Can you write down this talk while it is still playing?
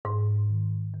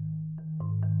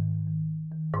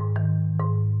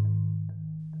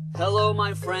Hello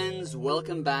my friends,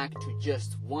 welcome back to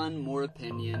Just One More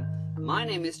Opinion. My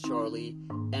name is Charlie,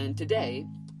 and today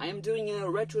I am doing a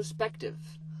retrospective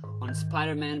on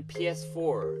Spider-Man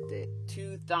PS4, the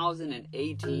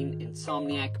 2018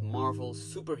 Insomniac Marvel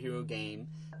superhero game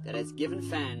that has given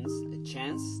fans a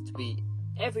chance to be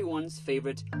everyone's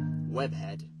favorite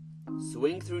webhead,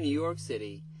 swing through New York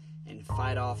City, and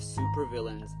fight off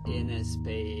supervillains in a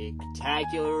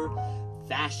spectacular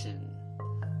fashion.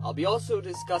 I'll be also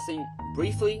discussing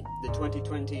briefly the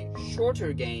 2020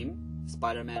 shorter game,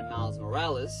 Spider-Man Miles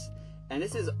Morales, and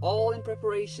this is all in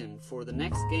preparation for the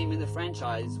next game in the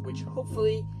franchise, which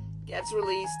hopefully gets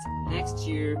released next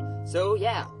year. So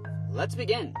yeah, let's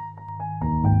begin.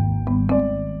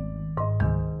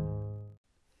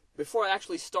 Before I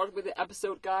actually start with the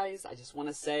episode, guys, I just want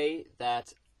to say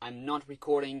that I'm not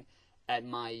recording at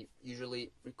my usual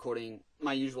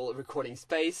recording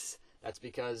space. That's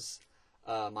because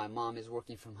my mom is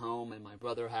working from home and my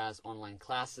brother has online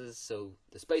classes, so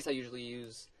the space I usually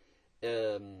use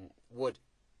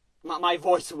my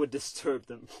voice would disturb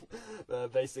them,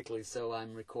 basically. So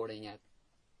I'm recording at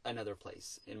another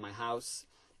place in my house,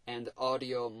 and the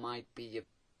audio might be a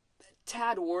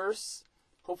tad worse.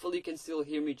 Hopefully you can still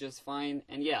hear me just fine.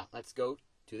 And yeah, let's go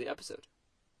to the episode.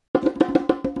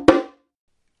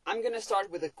 I'm gonna start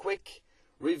with a quick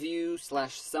review /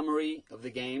 summary of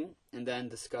the game and then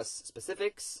discuss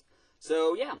specifics.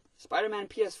 So yeah, Spider-Man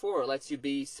PS4 lets you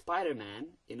be Spider-Man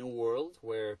in a world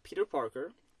where Peter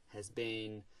Parker has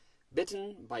been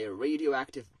bitten by a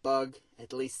radioactive bug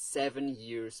at least 7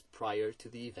 years prior to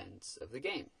the events of the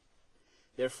game.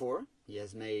 Therefore, he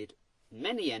has made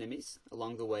many enemies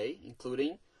along the way,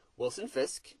 including Wilson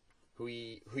Fisk, who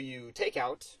you take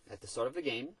out at the start of the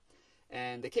game,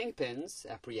 and the Kingpin's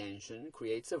apprehension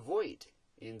creates a void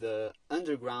in the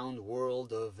underground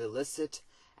world of illicit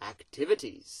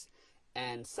activities,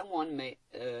 and someone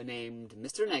named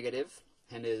Mr. Negative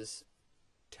and his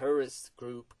terrorist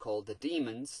group called the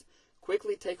Demons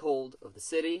quickly take hold of the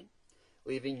city,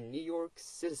 leaving New York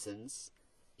citizens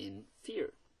in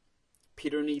fear.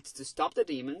 Peter needs to stop the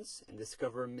demons and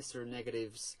discover Mr.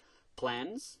 Negative's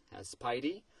plans as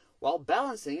Spidey, while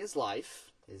balancing his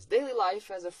daily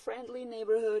life as a friendly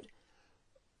neighborhood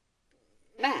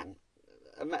man,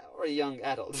 or a young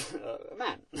adult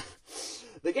man.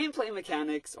 The gameplay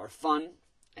mechanics are fun,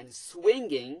 and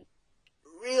swinging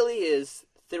really is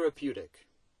therapeutic.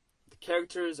 The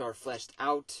characters are fleshed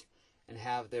out and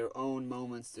have their own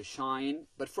moments to shine,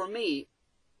 but for me,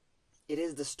 it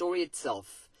is the story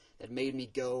itself that made me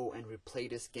go and replay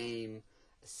this game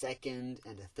a second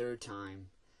and a third time.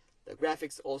 The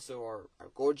graphics also are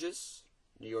gorgeous.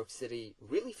 New York City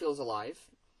really feels alive,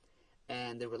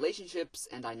 and the relationships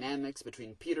and dynamics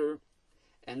between Peter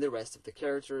and the rest of the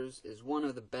characters is one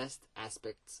of the best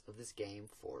aspects of this game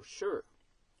for sure.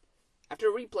 After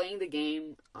replaying the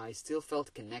game, I still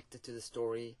felt connected to the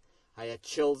story. I had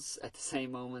chills at the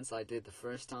same moments I did the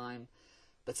first time,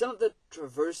 but some of the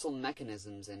traversal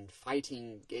mechanisms and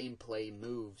fighting gameplay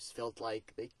moves felt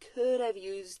like they could have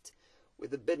used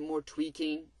with a bit more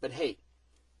tweaking. But hey,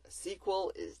 a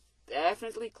sequel is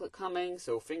definitely coming,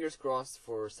 so fingers crossed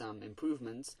for some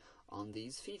improvements on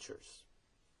these features.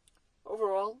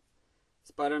 Overall,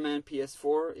 Spider-Man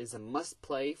PS4 is a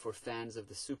must-play for fans of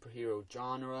the superhero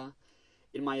genre.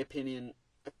 In my opinion,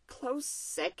 a close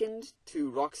second to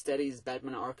Rocksteady's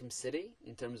Batman Arkham City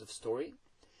in terms of story,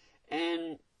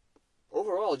 and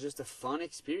overall just a fun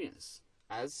experience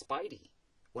as Spidey,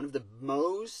 one of the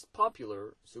most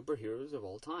popular superheroes of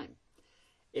all time.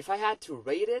 If I had to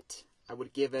rate it, I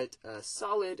would give it a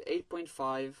solid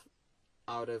 8.5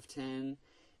 out of 10.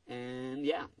 And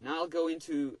yeah, now I'll go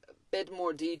into a bit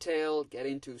more detail, get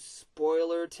into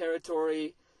spoiler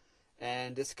territory,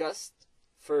 and discuss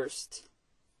first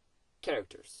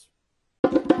characters.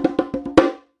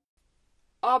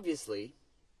 Obviously,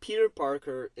 Peter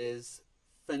Parker is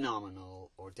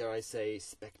phenomenal, or dare I say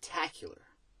spectacular.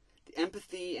 The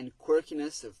empathy and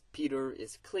quirkiness of Peter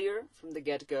is clear from the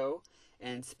get-go,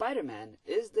 and Spider-Man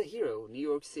is the hero New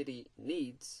York City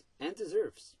needs and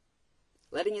deserves.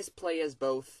 Letting us play as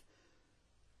both,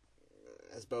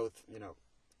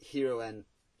 hero and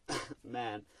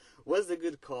man was a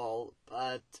good call,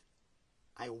 but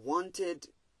I wanted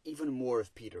even more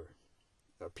of Peter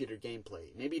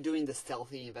gameplay. Maybe doing the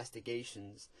stealthy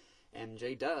investigations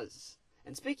MJ does.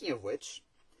 And speaking of which,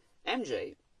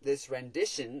 MJ, this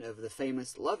rendition of the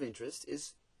famous love interest,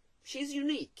 she's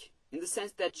unique in the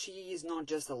sense that she is not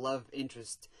just a love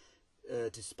interest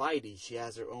to Spidey. She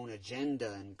has her own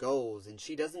agenda and goals, and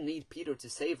she doesn't need Peter to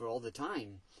save her all the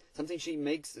time. Something she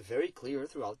makes very clear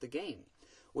throughout the game,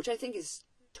 which I think is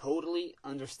totally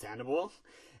understandable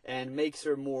and makes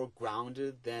her more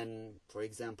grounded than, for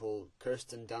example,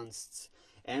 Kirsten Dunst's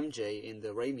MJ in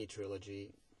the Raimi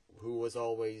trilogy, who was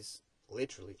always,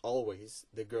 literally always,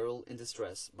 the girl in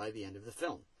distress by the end of the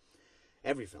film.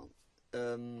 Every film.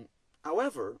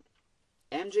 However,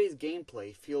 MJ's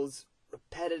gameplay feels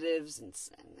repetitive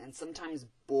and sometimes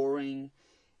boring,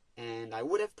 and I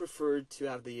would have preferred to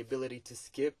have the ability to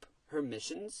skip her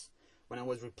missions when I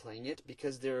was replaying it,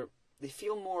 because they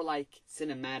feel more like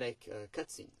cinematic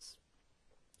cutscenes.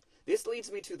 This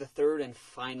leads me to the third and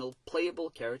final playable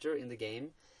character in the game,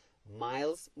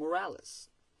 Miles Morales.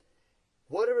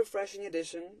 What a refreshing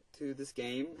addition to this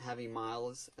game, having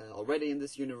Miles already in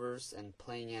this universe and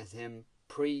playing as him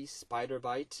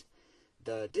pre-Spider-Bite.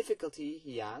 The difficulty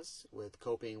he has with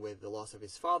coping with the loss of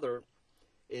his father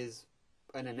is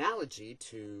an analogy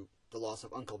to the loss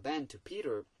of Uncle Ben to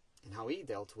Peter and how he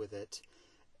dealt with it.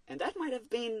 And that might have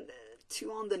been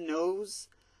too on the nose,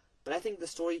 but I think the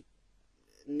story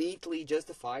neatly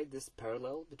justified this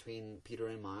parallel between Peter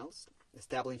and Miles,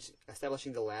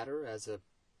 establishing the latter as a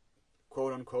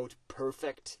quote-unquote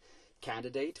perfect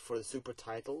candidate for the super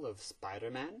title of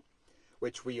Spider-Man,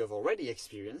 which we have already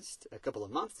experienced a couple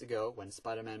of months ago when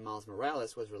Spider-Man Miles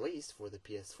Morales was released for the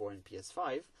PS4 and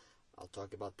PS5. I'll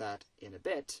talk about that in a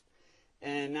bit.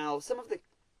 And now some of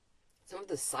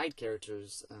the side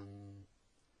characters,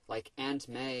 like Aunt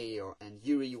May and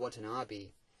Yuri Watanabe,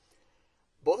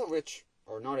 both of which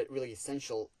are not really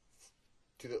essential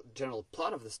to the general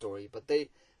plot of the story, but they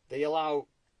allow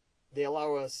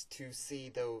us to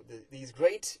see these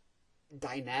great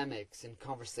dynamics and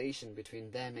conversation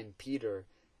between them and Peter,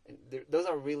 and those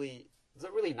are really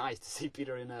nice to see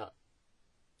Peter in a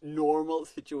normal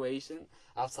situation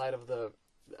outside of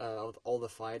of all the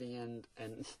fighting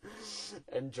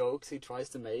and jokes he tries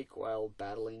to make while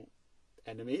battling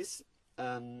enemies.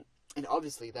 And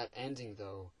obviously that ending,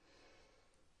 though,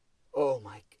 oh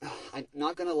my, I'm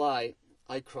not gonna lie,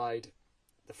 I cried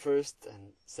the first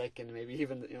and second, maybe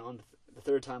even on the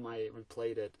third time I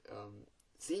replayed it.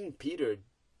 Seeing Peter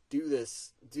do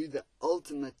the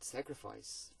ultimate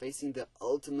sacrifice, facing the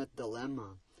ultimate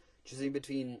dilemma, choosing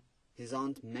between his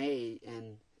Aunt May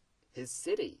and his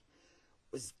city,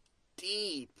 was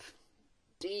deep,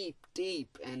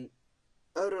 and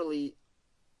utterly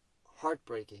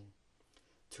heartbreaking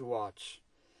to watch.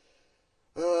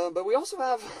 But we also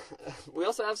have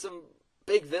some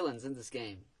big villains in this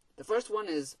game. The first one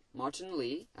is Martin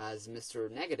Lee as Mr.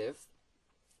 Negative,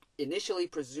 initially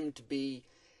presumed to be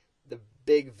the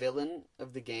big villain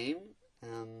of the game.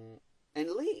 And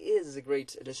Lee is a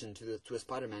great addition to a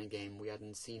Spider-Man game. We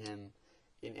hadn't seen him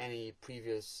in any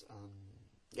previous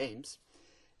games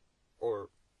or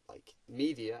like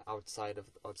media outside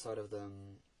of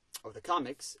the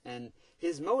comics, and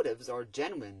his motives are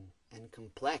genuine and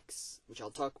complex, which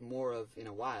I'll talk more of in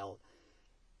a while.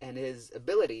 And his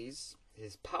abilities,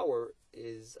 his power,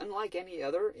 is unlike any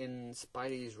other in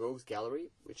Spidey's Rogues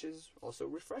Gallery, which is also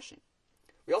refreshing.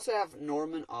 We also have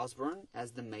Norman Osborn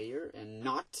as the mayor, and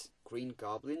not Green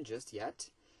Goblin just yet.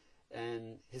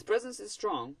 And his presence is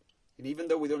strong, and even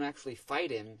though we don't actually fight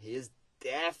him, he is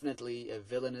definitely a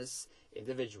villainous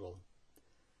individual.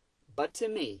 But to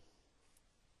me,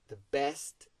 the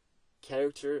best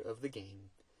character of the game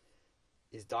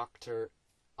is Dr.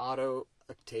 Otto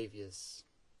Octavius.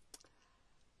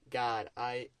 God,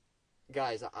 I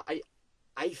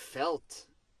felt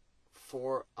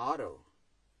for Otto.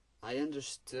 I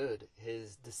understood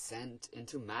his descent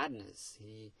into madness.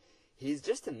 He's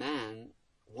just a man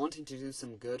wanting to do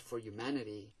some good for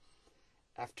humanity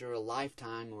after a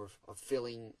lifetime of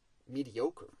feeling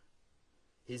mediocre.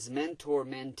 His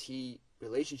mentor-mentee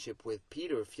relationship with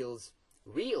Peter feels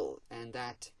real, and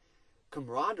that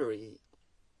camaraderie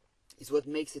is what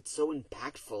makes it so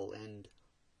impactful and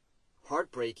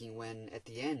heartbreaking when, at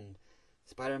the end,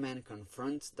 Spider-Man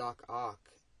confronts Doc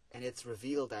Ock, and it's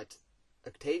revealed that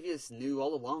Octavius knew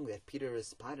all along that Peter is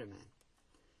Spider-Man.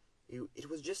 It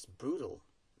was just brutal.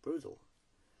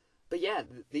 But yeah,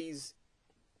 these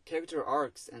character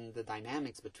arcs and the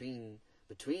dynamics between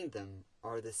them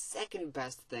are the second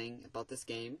best thing about this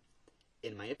game,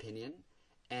 in my opinion,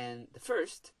 and the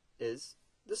first is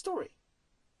the story.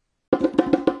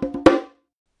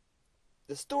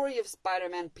 The story of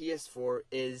Spider-Man PS4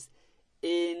 is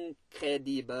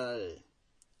incredible.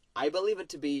 I believe it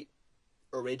to be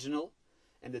original,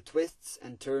 and the twists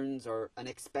and turns are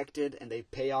unexpected, and they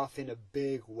pay off in a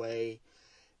big way.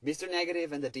 Mr.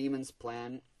 Negative and the Demon's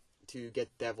plan to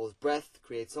get Devil's Breath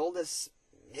creates all this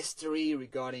mystery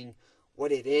regarding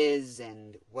what it is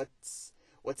and what's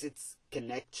its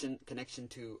connection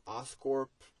to Oscorp.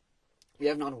 We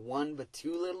have not one but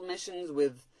two little missions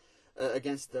with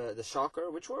against the Shocker,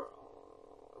 which were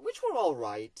all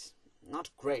right, not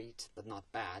great, but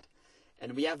not bad.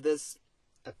 And we have this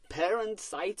apparent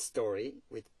side story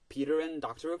with Peter and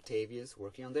Dr. Octavius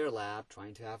working on their lab,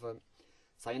 trying to have a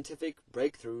scientific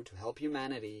breakthrough to help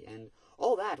humanity, and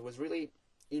all that was really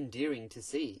endearing to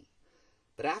see.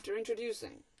 But after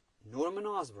introducing Norman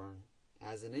Osborn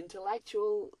as an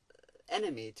intellectual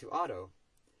enemy to Otto,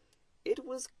 it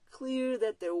was clear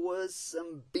that there was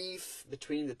some beef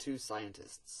between the two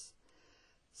scientists.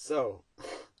 So,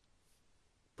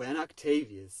 when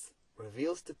Octavius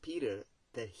reveals to Peter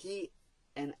that he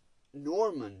and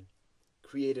Norman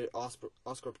created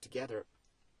Oscorp together,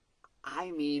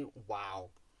 I mean, wow.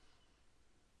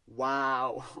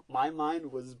 Wow, my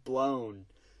mind was blown.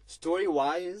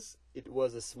 Story-wise, it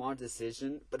was a smart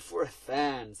decision, but for a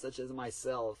fan such as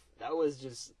myself, that was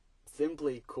just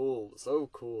simply cool, so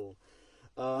cool.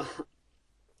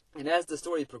 And as the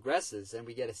story progresses and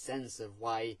we get a sense of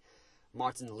why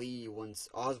Martin Lee wants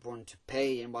Osborn to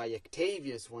pay and why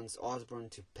Octavius wants Osborn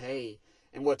to pay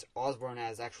and what Osborn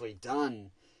has actually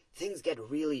done, things get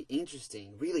really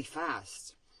interesting, really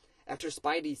fast. After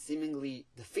Spidey seemingly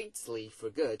defeats Lee for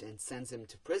good and sends him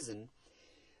to prison,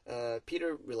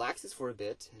 Peter relaxes for a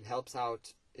bit and helps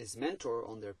out his mentor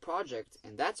on their project,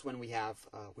 and that's when we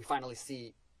finally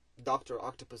see Dr.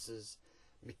 Octopus's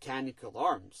mechanical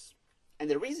arms. And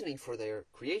the reasoning for their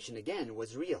creation, again,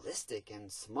 was realistic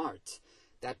and smart,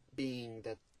 that being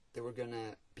that they were going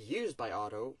to be used by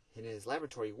Otto in his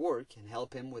laboratory work and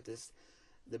help him with this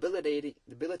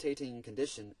debilitating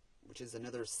condition, which is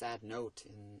another sad note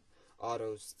in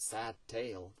Otto's sad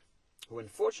tale, who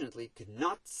unfortunately could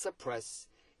not suppress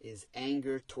his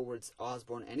anger towards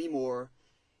Osborn anymore,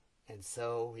 and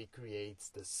so he creates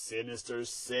the Sinister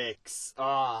Six.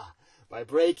 By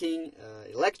breaking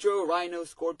Electro, Rhino,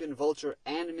 Scorpion, Vulture,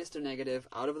 and Mr. Negative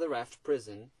out of the Raft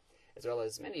prison, as well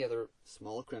as many other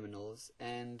small criminals.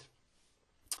 And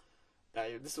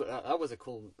that was a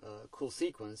cool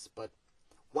sequence. But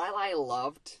while I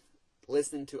loved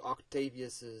listening to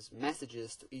Octavius's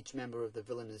messages to each member of the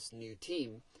villainous new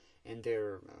team and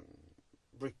their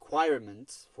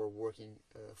requirements for working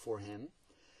for him,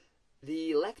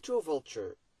 the Electro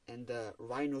Vulture and the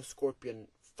Rhino Scorpion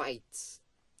fights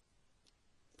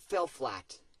fell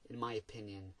flat, in my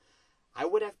opinion. I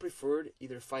would have preferred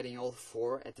either fighting all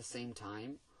four at the same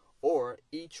time or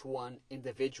each one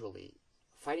individually.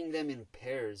 Fighting them in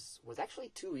pairs was actually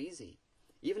too easy,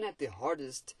 even at the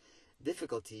hardest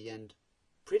difficulty, and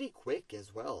pretty quick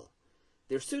as well.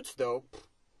 Their suits, though,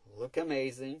 look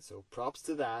amazing, so props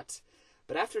to that.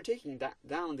 But after taking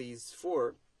down these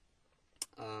four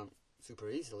super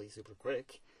easily, super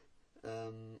quick,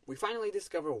 we finally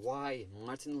discover why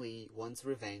Martin Lee wants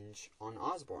revenge on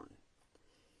Osborn.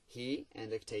 He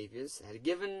and Octavius had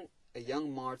given a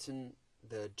young Martin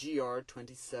the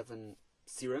GR27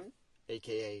 serum,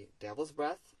 aka Devil's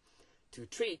Breath, to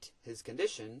treat his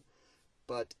condition,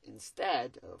 but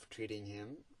instead of curing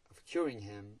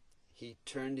him, he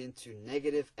turned into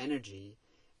negative energy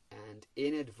and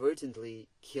inadvertently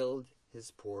killed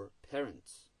his poor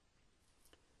parents.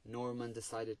 Norman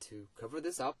decided to cover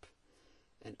this up,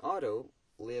 and Otto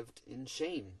lived in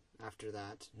shame after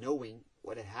that, knowing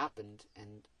what had happened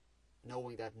and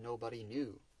knowing that nobody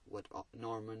knew what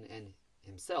Norman and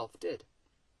himself did.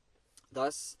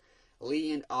 Thus,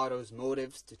 Lee and Otto's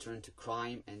motives to turn to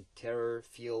crime and terror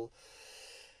feel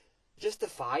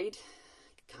justified,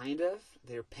 kind of.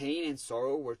 Their pain and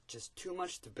sorrow were just too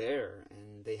much to bear,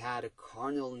 and they had a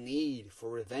carnal need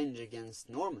for revenge against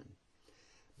Norman.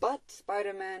 But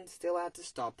Spider-Man still had to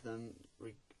stop them,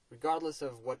 regardless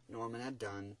of what Norman had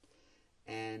done,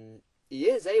 and he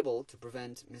is able to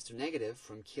prevent Mr. Negative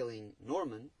from killing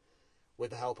Norman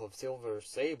with the help of Silver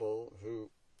Sable, who,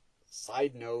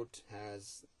 side note,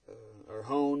 has her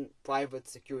own private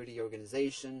security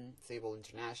organization, Sable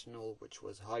International, which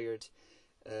was hired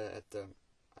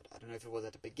I don't know if it was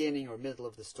at the beginning or middle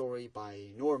of the story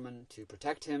by Norman to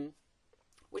protect him,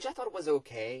 which I thought was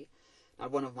okay.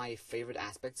 Not one of my favorite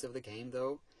aspects of the game,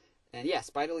 though. And yeah,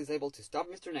 Spidey is able to stop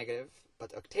Mr. Negative,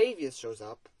 but Octavius shows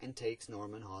up and takes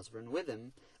Norman Osborn with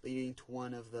him, leading to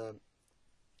one of the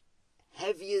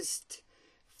heaviest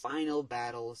final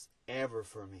battles ever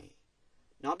for me.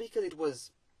 Not because it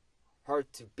was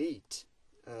hard to beat,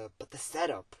 but the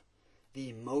setup, the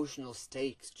emotional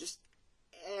stakes, just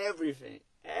everything.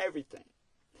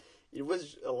 It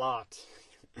was a lot,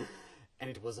 and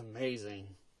it was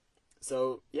amazing.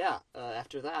 So yeah,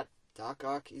 after that, Doc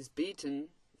Ock is beaten,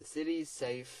 the city is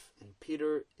safe, and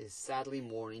Peter is sadly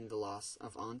mourning the loss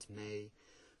of Aunt May,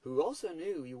 who also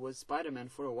knew he was Spider-Man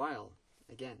for a while.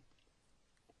 Again,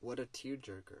 what a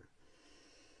tearjerker.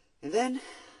 And then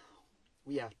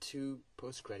we have two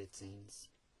post-credit scenes.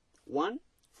 One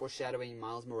foreshadowing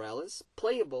Miles Morales,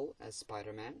 playable as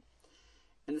Spider-Man,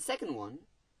 and the second one,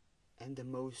 and the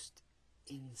most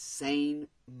insane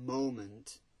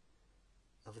moment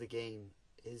of the game,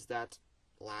 is that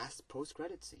last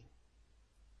post-credit scene.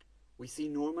 We see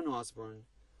Norman Osborn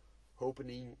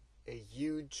opening a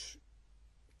huge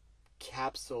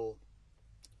capsule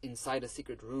inside a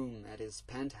secret room at his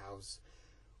penthouse,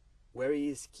 where he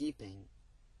is keeping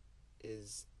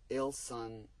his ill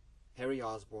son, Harry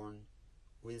Osborn,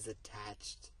 who is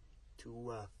attached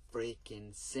to a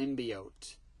freaking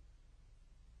symbiote.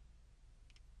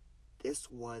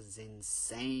 This was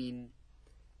insane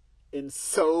in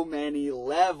so many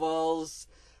levels.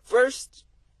 First,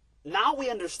 now we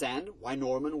understand why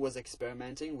Norman was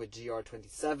experimenting with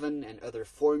GR27 and other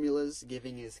formulas,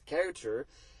 giving his character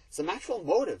some actual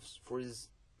motives for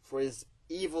his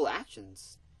evil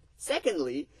actions.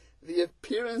 Secondly, the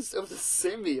appearance of the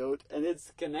symbiote and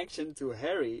its connection to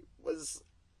Harry was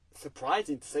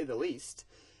surprising, to say the least.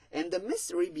 And the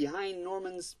mystery behind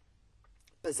Norman's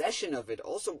possession of it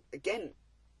also, again,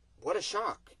 what a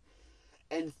shock.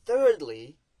 And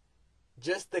thirdly,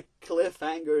 just the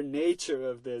cliffhanger nature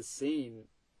of this scene.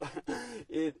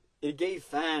 it gave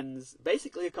fans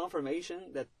basically a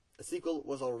confirmation that a sequel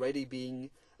was already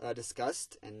being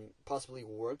discussed and possibly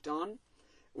worked on,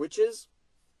 which is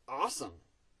awesome.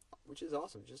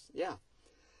 Just, yeah.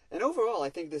 And overall, I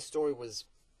think this story was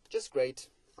just great.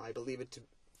 I believe it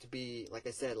to be, like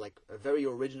I said, like a very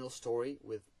original story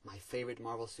with my favorite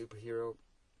Marvel superhero.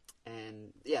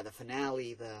 And yeah, the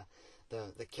finale,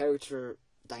 the character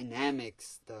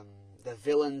dynamics, the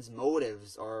villain's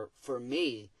motives are, for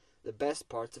me, the best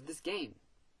parts of this game.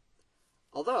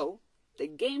 Although, the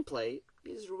gameplay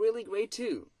is really great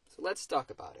too. So let's talk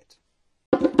about it.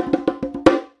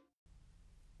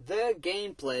 The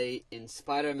gameplay in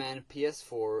Spider-Man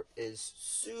PS4 is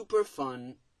super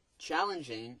fun,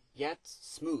 challenging, yet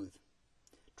smooth.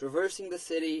 Traversing the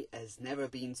city has never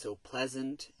been so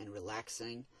pleasant and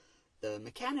relaxing. The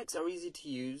mechanics are easy to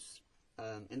use,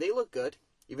 and they look good,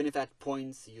 even if at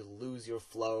points you lose your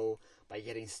flow by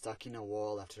getting stuck in a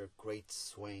wall after a great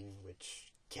swing,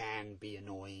 which can be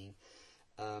annoying.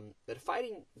 But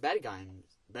fighting bad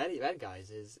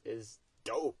guys is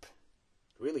dope,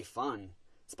 really fun.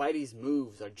 Spidey's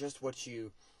moves are just what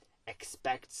you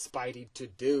expect Spidey to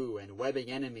do, and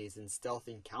webbing enemies in stealth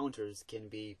encounters can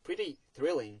be pretty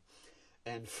thrilling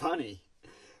and funny.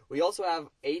 We also have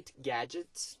 8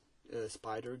 gadgets,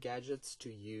 spider gadgets to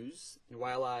use, and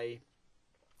while I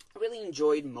really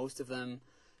enjoyed most of them,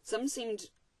 some seemed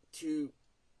to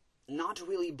not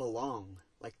really belong,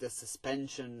 like the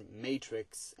suspension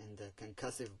matrix and the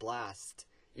concussive blast,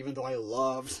 even though I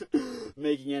loved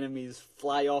making enemies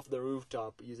fly off the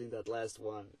rooftop using that last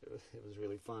one. It was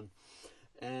really fun.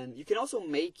 And you can also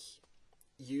make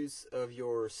use of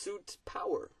your suit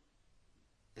power.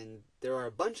 And there are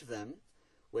a bunch of them,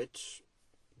 which,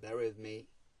 bear with me,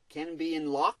 can be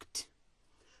unlocked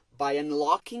by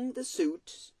unlocking the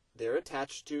suits they're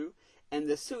attached to, and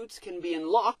the suits can be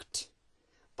unlocked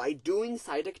by doing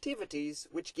side activities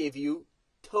which give you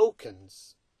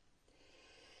tokens.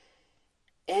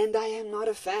 And I am not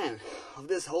a fan of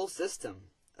this whole system.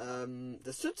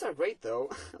 The suits are great though,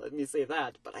 let me say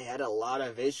that, but I had a lot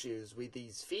of issues with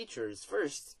these features.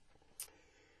 First,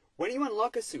 when you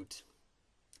unlock a suit,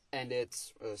 and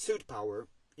it's suit power,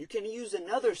 you can use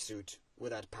another suit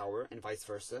with that power, and vice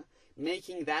versa,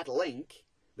 making that link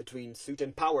between suit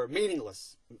and power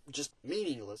meaningless. Just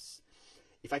meaningless.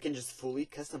 If I can just fully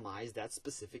customize that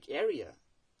specific area.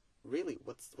 Really,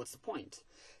 what's the point?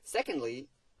 Secondly,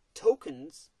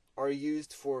 tokens are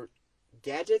used for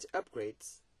gadget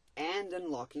upgrades and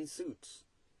unlocking suits.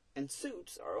 And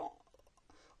suits are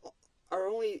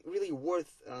only really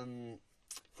worth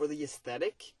for the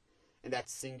aesthetic, and that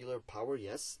singular power,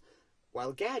 yes,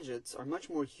 while gadgets are much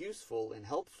more useful and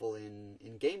helpful in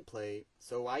gameplay,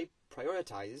 so I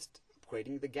prioritized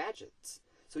upgrading the gadgets.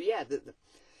 So yeah, the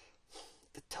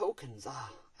tokens,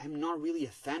 I'm not really a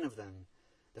fan of them.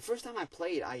 The first time I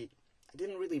played, I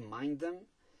didn't really mind them,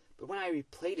 but when I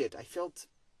replayed it, I felt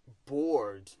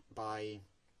bored by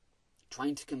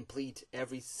trying to complete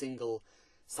every single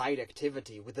side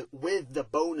activity with the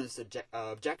bonus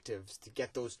objectives to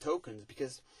get those tokens,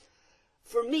 because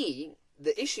for me,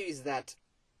 the issue is that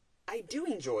I do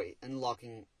enjoy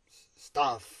unlocking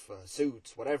stuff,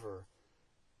 suits, whatever,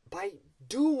 by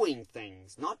doing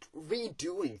things, not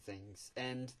redoing things.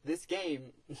 And this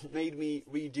game made me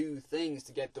redo things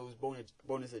to get those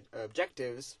bonus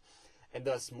objectives, and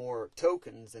thus more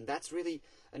tokens, and that's really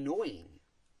annoying,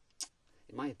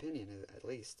 in my opinion, at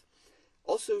least.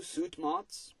 Also, suit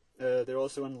mods. They're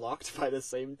also unlocked by the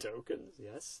same tokens,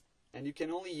 yes. And you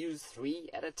can only use 3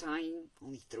 at a time,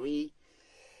 only 3.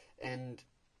 And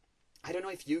I don't know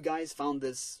if you guys found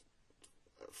this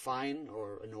fine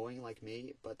or annoying like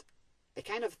me, but I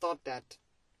kind of thought that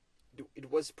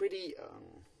it was pretty,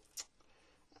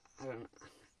 I don't know,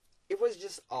 it was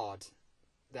just odd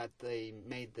that they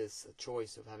made this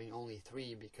choice of having only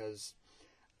 3, because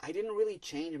I didn't really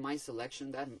change my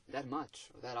selection that much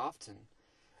or that often.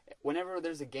 Whenever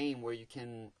there's a game where you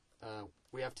can,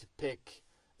 we have to pick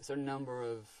a certain number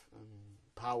of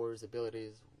powers,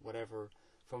 abilities, whatever,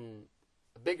 from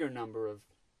a bigger number of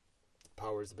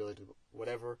powers, abilities,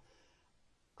 whatever,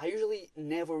 I usually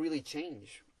never really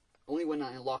change. Only when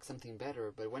I unlock something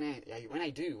better. But when I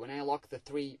unlock the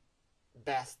 3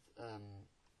 best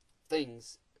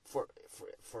things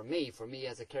for me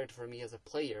as a character, for me as a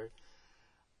player,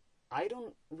 I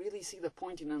don't really see the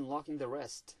point in unlocking the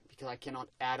rest, because I cannot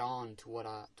add on to what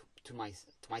to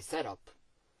my setup.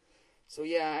 So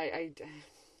yeah, I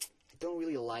don't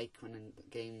really like when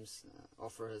games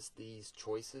offer us these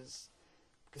choices,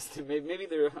 because maybe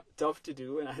they're tough to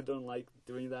do, and I don't like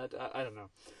doing that. I don't know.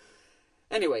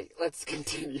 Anyway, let's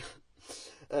continue.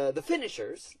 The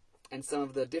finishers and some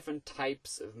of the different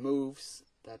types of moves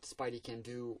that Spidey can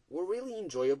do were really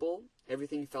enjoyable.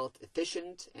 Everything felt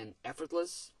efficient and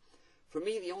effortless. For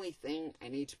me, the only thing I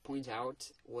need to point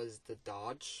out was the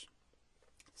dodge.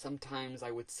 Sometimes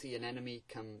I would see an enemy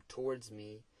come towards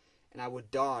me, and I would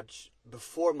dodge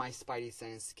before my Spidey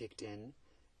sense kicked in.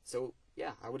 So,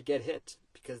 yeah, I would get hit,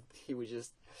 because he would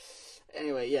just...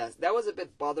 Anyway, yes, that was a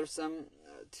bit bothersome,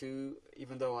 too,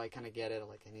 even though I kind of get it.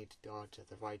 Like, I need to dodge at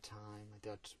the right time. I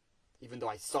dodge, even though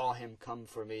I saw him come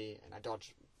for me, and I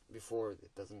dodge before,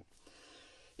 it doesn't...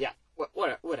 Yeah,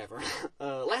 whatever.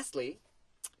 Lastly,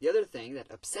 the other thing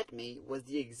that upset me was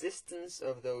the existence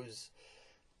of those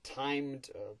timed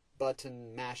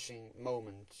button mashing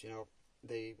moments. You know,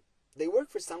 they work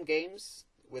for some games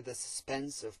with the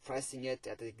suspense of pressing it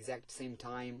at the exact same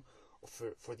time,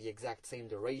 or for the exact same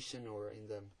duration, or in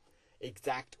the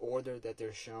exact order that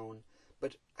they're shown.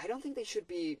 But I don't think they should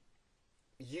be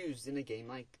used in a game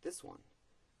like this one.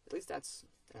 At least that's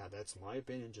my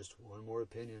opinion. Just one more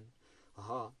opinion.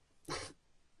 Aha.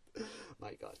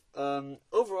 My god.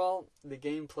 Overall, the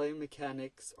gameplay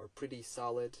mechanics are pretty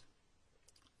solid,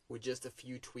 with just a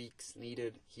few tweaks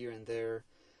needed here and there.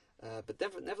 But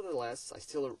nevertheless, I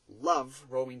still love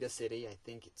roaming the city. I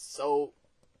think it's so...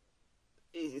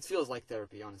 It feels like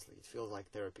therapy, honestly. It feels like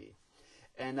therapy.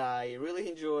 And I really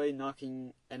enjoy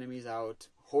knocking enemies out,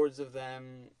 hordes of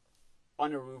them,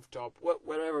 on a rooftop,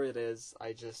 whatever it is.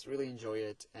 I just really enjoy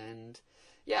it. And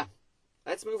yeah,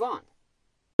 let's move on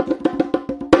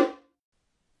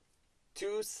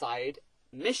to side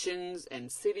missions and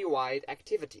citywide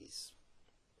activities.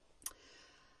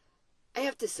 I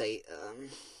have to say,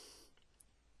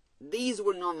 these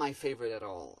were not my favorite at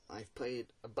all. I've played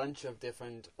a bunch of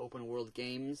different open world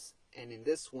games, and in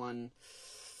this one,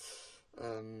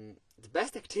 the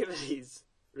best activities,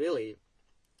 really,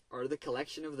 are the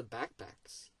collection of the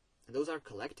backpacks. And those are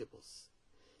collectibles.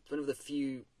 It's one of the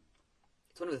few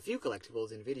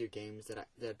collectibles in video games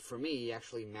that for me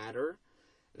actually matter,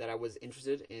 that I was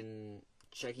interested in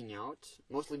checking out,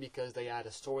 mostly because they had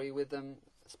a story with them,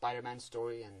 a Spider-Man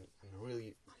story, and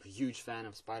I'm a huge fan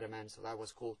of Spider-Man, so that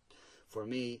was cool for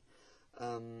me.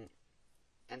 And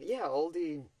yeah, all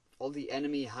the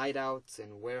enemy hideouts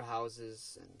and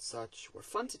warehouses and such were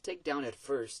fun to take down at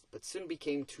first, but soon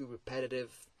became too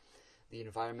repetitive. The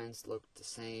environments looked the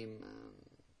same,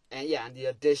 and yeah, and the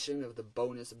addition of the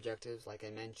bonus objectives, like I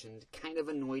mentioned, kind of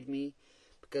annoyed me,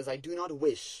 because I do not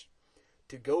wish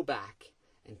to go back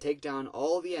and take down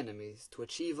all the enemies to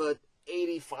achieve a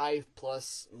 85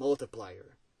 plus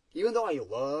multiplier. Even though I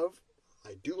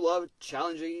do love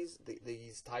challenges,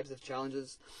 these types of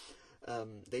challenges,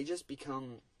 they just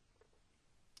become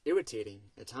irritating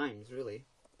at times, really.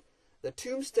 The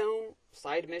Tombstone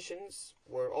side missions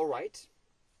were alright,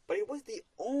 but it was the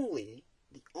only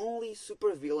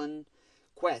supervillain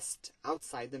quest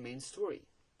outside the main story.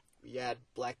 We had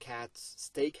Black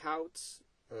Cat's Stakeouts,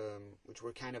 which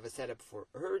were kind of a setup for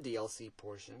her DLC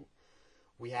portion.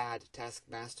 We had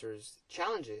Taskmaster's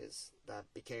challenges that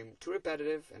became too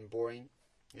repetitive and boring,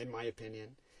 in my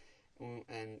opinion.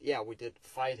 And yeah, we did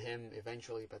fight him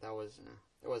eventually, but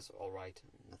it was alright,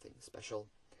 nothing special.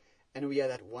 And we had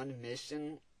that one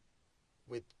mission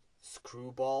with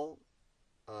Screwball,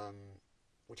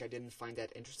 which I didn't find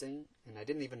that interesting, and I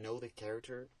didn't even know the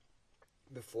character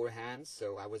beforehand,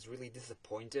 so I was really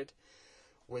disappointed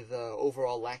with the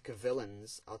overall lack of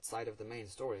villains outside of the main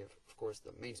story. Of course,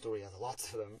 the main story has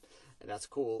lots of them, and that's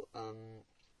cool.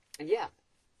 And yeah,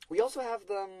 we also have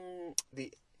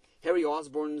the Harry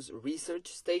Osborn's research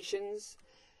stations,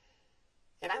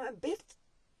 and I'm a bit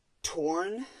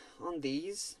torn on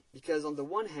these, because on the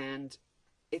one hand,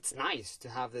 it's nice to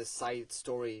have this side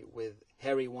story with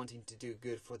Harry wanting to do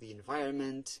good for the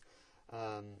environment,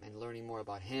 and learning more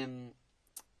about him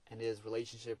and his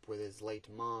relationship with his late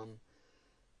mom.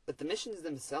 But the missions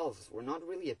themselves were not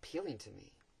really appealing to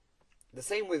me. The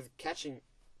same with catching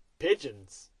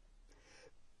pigeons.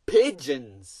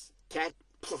 Pigeons!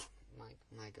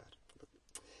 My god.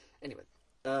 Anyway.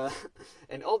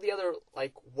 And all the other,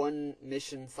 like, one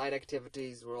mission side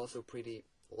activities were also pretty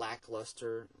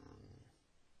lackluster.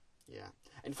 Yeah.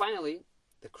 And finally,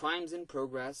 the crimes in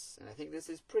progress, and I think this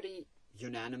is pretty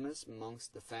unanimous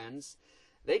amongst the fans,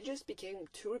 they just became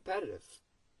too repetitive.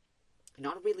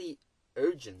 Not really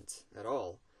urgent at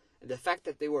all. And the fact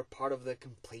that they were part of the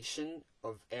completion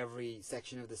of every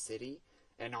section of the city,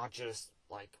 and not just,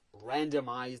 like,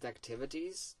 randomized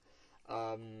activities.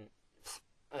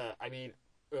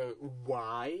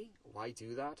 Why? Why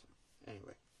do that?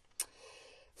 Anyway.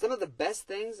 Some of the best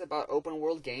things about open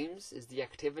world games is the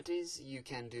activities you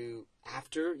can do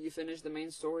after you finish the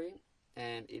main story.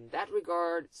 And in that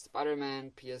regard,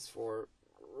 Spider-Man PS4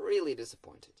 really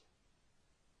disappointed.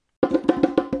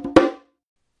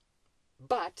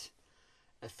 But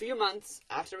a few months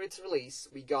after its release,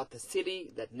 we got the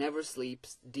City That Never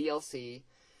Sleeps DLC,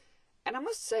 and I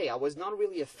must say I was not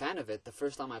really a fan of it the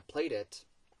first time I played it,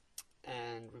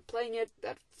 and replaying it,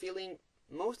 that feeling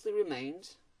mostly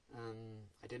remained.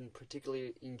 I didn't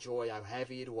particularly enjoy how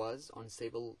heavy it was on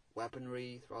stable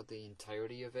weaponry throughout the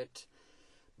entirety of it,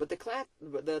 but the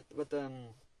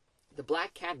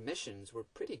Black Cat missions were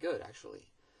pretty good,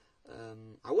 actually.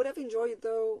 I would have enjoyed,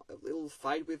 though, a little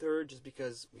fight with her, just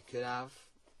because we could have.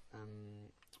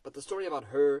 But the story about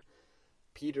her,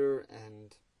 Peter,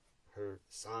 and her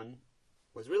son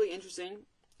was really interesting,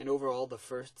 and overall the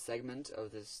first segment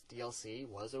of this DLC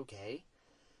was okay.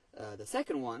 The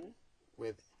second one,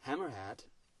 with Hammerhead,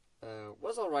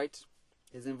 was alright.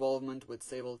 His involvement with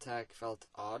Sable Tech felt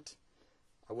odd.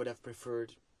 I would have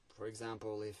preferred, for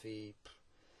example, if he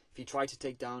tried to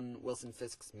take down Wilson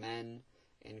Fisk's men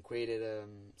and created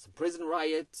some prison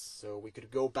riots, so we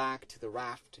could go back to the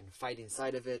raft and fight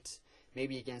inside of it,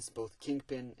 maybe against both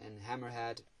Kingpin and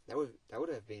Hammerhead. That would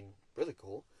have been really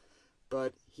cool.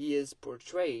 But he is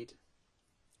portrayed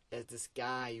as this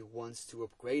guy who wants to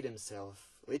upgrade himself,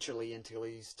 literally until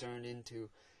he's turned into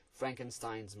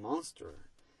Frankenstein's monster.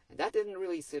 And that didn't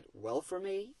really sit well for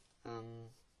me. And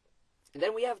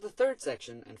then we have the third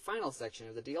section and final section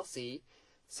of the DLC,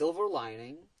 Silver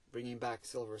Lining, bringing back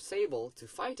Silver Sable to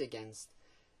fight against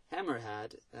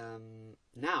Hammerhead,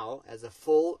 now as a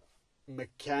full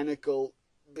mechanical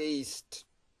beast.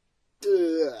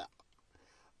 Ugh.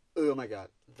 Oh my god,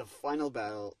 the final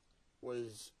battle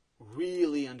was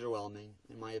really underwhelming,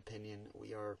 in my opinion.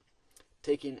 We are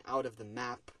taken out of the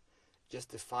map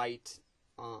just to fight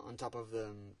on top of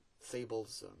the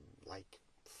Sable's like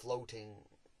floating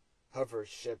hover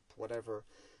ship, whatever,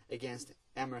 against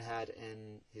Hammerhead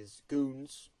and his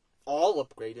goons, all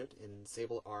upgraded in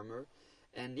Sable armor.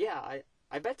 And yeah,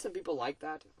 I bet some people like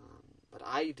that, but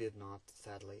I did not,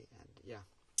 sadly. And yeah,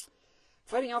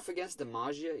 fighting off against the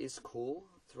Magia is cool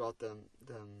throughout the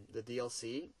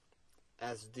DLC,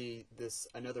 as this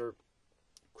another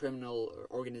criminal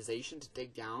organization to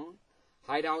take down.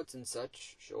 Hideouts and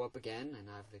such show up again, and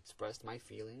I've expressed my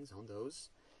feelings on those.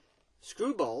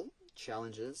 Screwball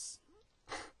challenges,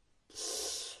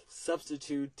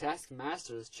 substitute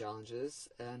Taskmaster's challenges,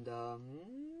 and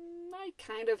I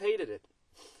kind of hated it.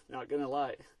 Not gonna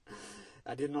lie,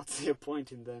 I did not see a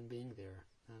point in them being there.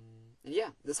 And yeah,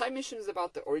 the side mission is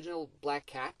about the original Black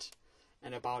Cat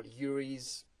and about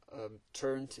Yuri's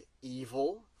turn to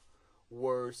evil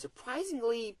were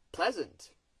surprisingly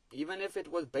pleasant, even if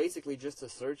it was basically just a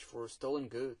search for stolen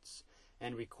goods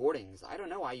and recordings. I don't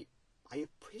know, I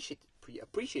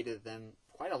appreciated them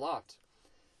quite a lot.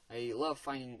 I love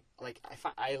finding, like,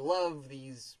 I love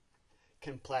these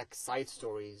complex side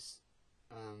stories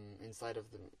inside of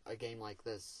a game like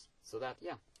this. So that,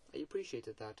 yeah, I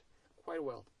appreciated that quite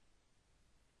well.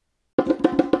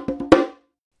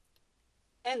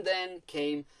 And then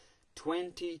came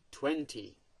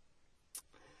 2020.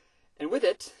 And with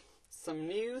it, some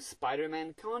new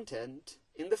Spider-Man content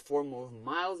in the form of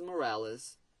Miles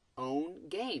Morales' own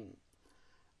game.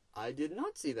 I did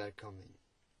not see that coming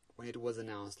when it was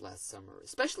announced last summer,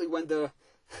 especially when the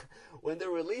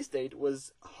release date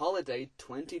was holiday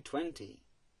 2020,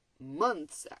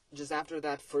 months just after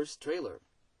that first trailer.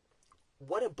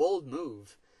 what a bold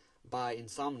move by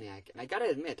Insomniac. And I gotta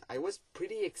admit, I was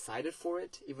pretty excited for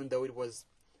it, even though it was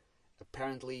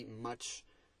apparently much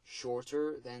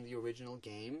shorter than the original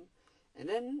game. And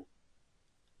then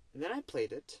I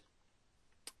played it,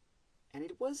 and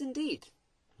it was indeed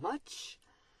much,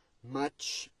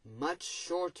 much, much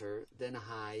shorter than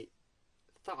I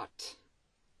thought,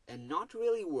 and not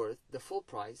really worth the full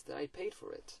price that I paid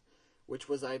for it, which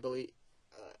was, I believe,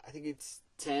 I think it's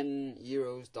 10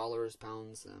 euros, dollars,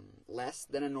 pounds less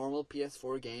than a normal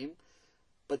PS4 game.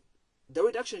 But the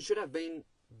reduction should have been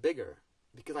bigger,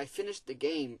 because I finished the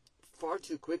game far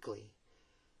too quickly.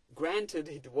 Granted,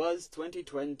 it was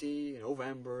 2020,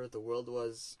 November, the world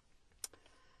was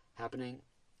happening.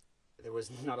 There was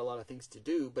not a lot of things to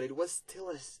do, but it was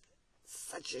still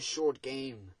such a short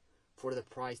game for the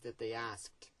price that they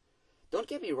asked. Don't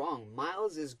get me wrong,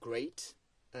 Miles is great,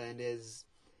 and his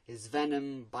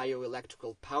Venom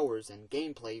bioelectrical powers and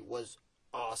gameplay was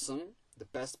awesome. The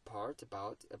best part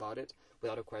about it,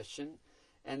 without a question.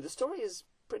 And the story is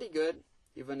pretty good,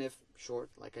 even if short,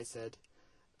 like I said.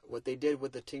 What they did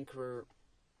with the Tinkerer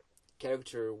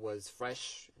character was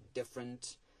fresh,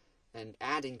 different, and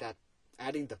adding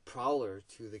the Prowler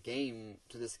to the game,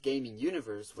 to this gaming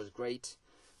universe, was great.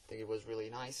 I think it was really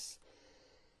nice.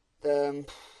 The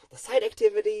side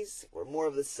activities were more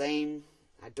of the same.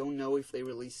 I don't know if they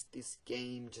released this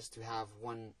game just to have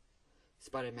one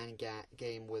Spider-Man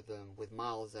game with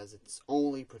Miles as its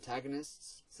only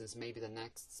protagonist, since maybe the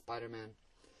next Spider-Man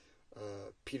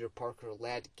Peter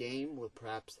Parker-led game will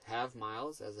perhaps have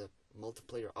Miles as a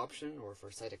multiplayer option, or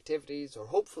for side activities, or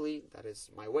hopefully, that is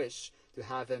my wish, to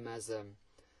have him as a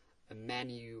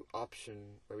menu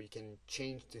option where you can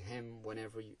change to him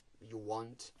whenever you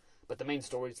want. But the main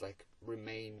stories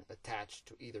remain attached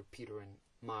to either Peter and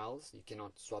Miles. You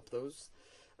cannot swap those.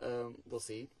 We'll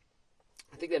see.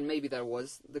 I think that maybe that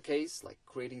was the case, like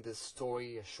creating this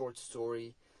story, a short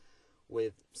story,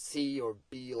 with C or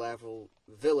B level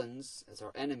villains as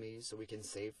our enemies, so we can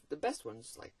save the best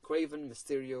ones, like Kraven,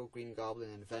 Mysterio, Green Goblin,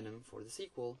 and Venom for the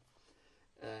sequel.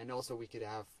 And also we could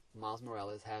have Miles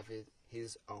Morales have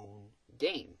his own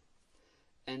game.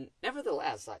 And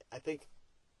nevertheless, I think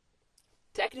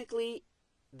technically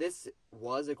this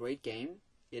was a great game.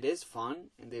 It is fun,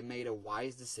 and they made a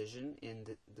wise decision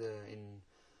in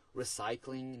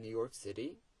recycling New York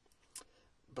City.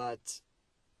 But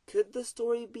could the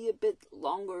story be a bit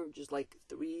longer, just like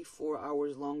 3-4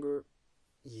 hours longer?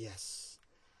 Yes,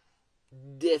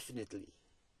 definitely.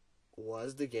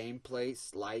 Was the gameplay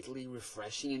slightly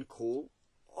refreshing and cool?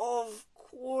 Of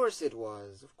course it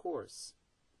was, of course.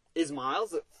 Is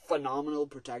Miles a phenomenal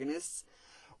protagonist?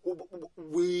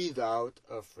 Without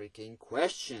a freaking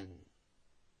question.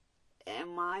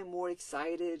 Am I more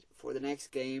excited for the next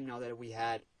game now that we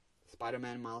had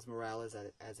Spider-Man Miles Morales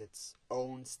as its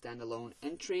own standalone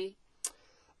entry?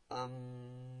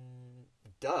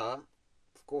 Duh,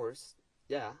 of course,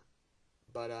 yeah.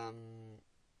 But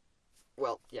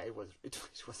well, yeah, it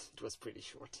was pretty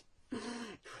short.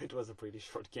 It was a pretty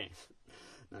short game,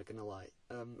 not gonna lie.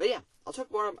 But yeah, I'll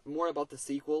talk more about the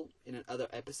sequel in another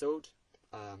episode,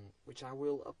 which I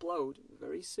will upload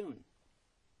very soon.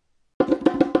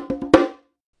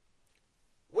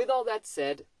 With all that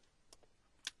said,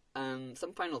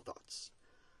 some final thoughts.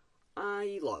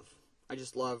 I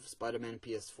just love Spider-Man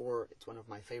PS4. It's one of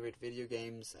my favorite video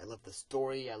games. I love the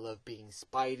story. I love being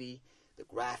Spidey. The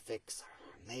graphics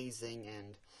are amazing,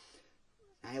 and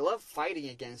I love fighting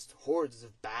against hordes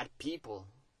of bad people.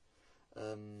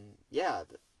 Yeah,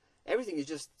 everything is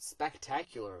just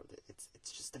spectacular.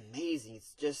 It's just amazing.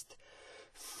 It's just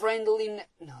friendly.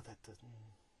 No, that doesn't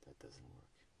work.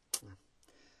 No.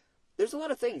 There's a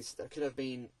lot of things that could have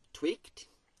been tweaked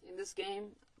in this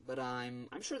game, but I'm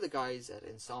sure the guys at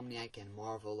Insomniac and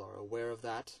Marvel are aware of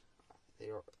that.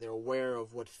 They're aware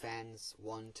of what fans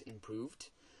want improved.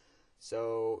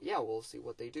 So yeah, we'll see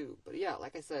what they do. But yeah,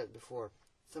 like I said before,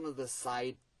 some of the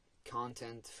side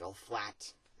content fell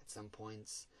flat at some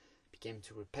points, became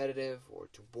too repetitive or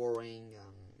too boring.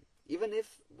 Even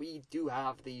if we do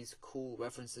have these cool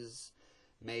references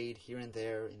made here and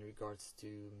there in regards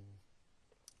to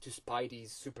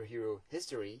Spidey's superhero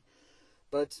history,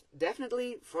 but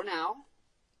definitely for now,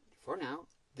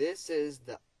 this is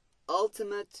the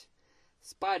ultimate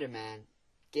Spider-Man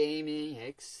gaming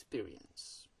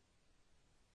experience.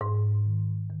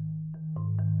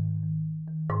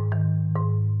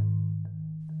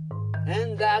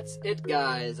 And that's it,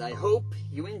 guys. I hope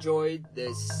you enjoyed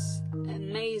this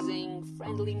amazing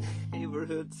Friendly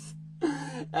Neighborhoods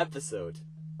episode.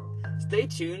 Stay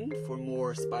tuned for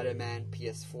more Spider-Man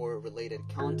PS4 related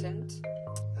content.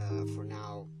 For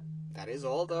now, that is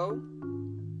all though.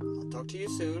 I'll talk to you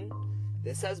soon.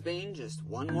 This has been just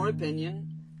one more opinion.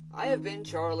 I have been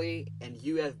Charlie, and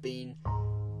you have been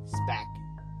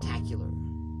spectacular.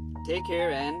 Take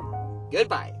care and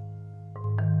goodbye.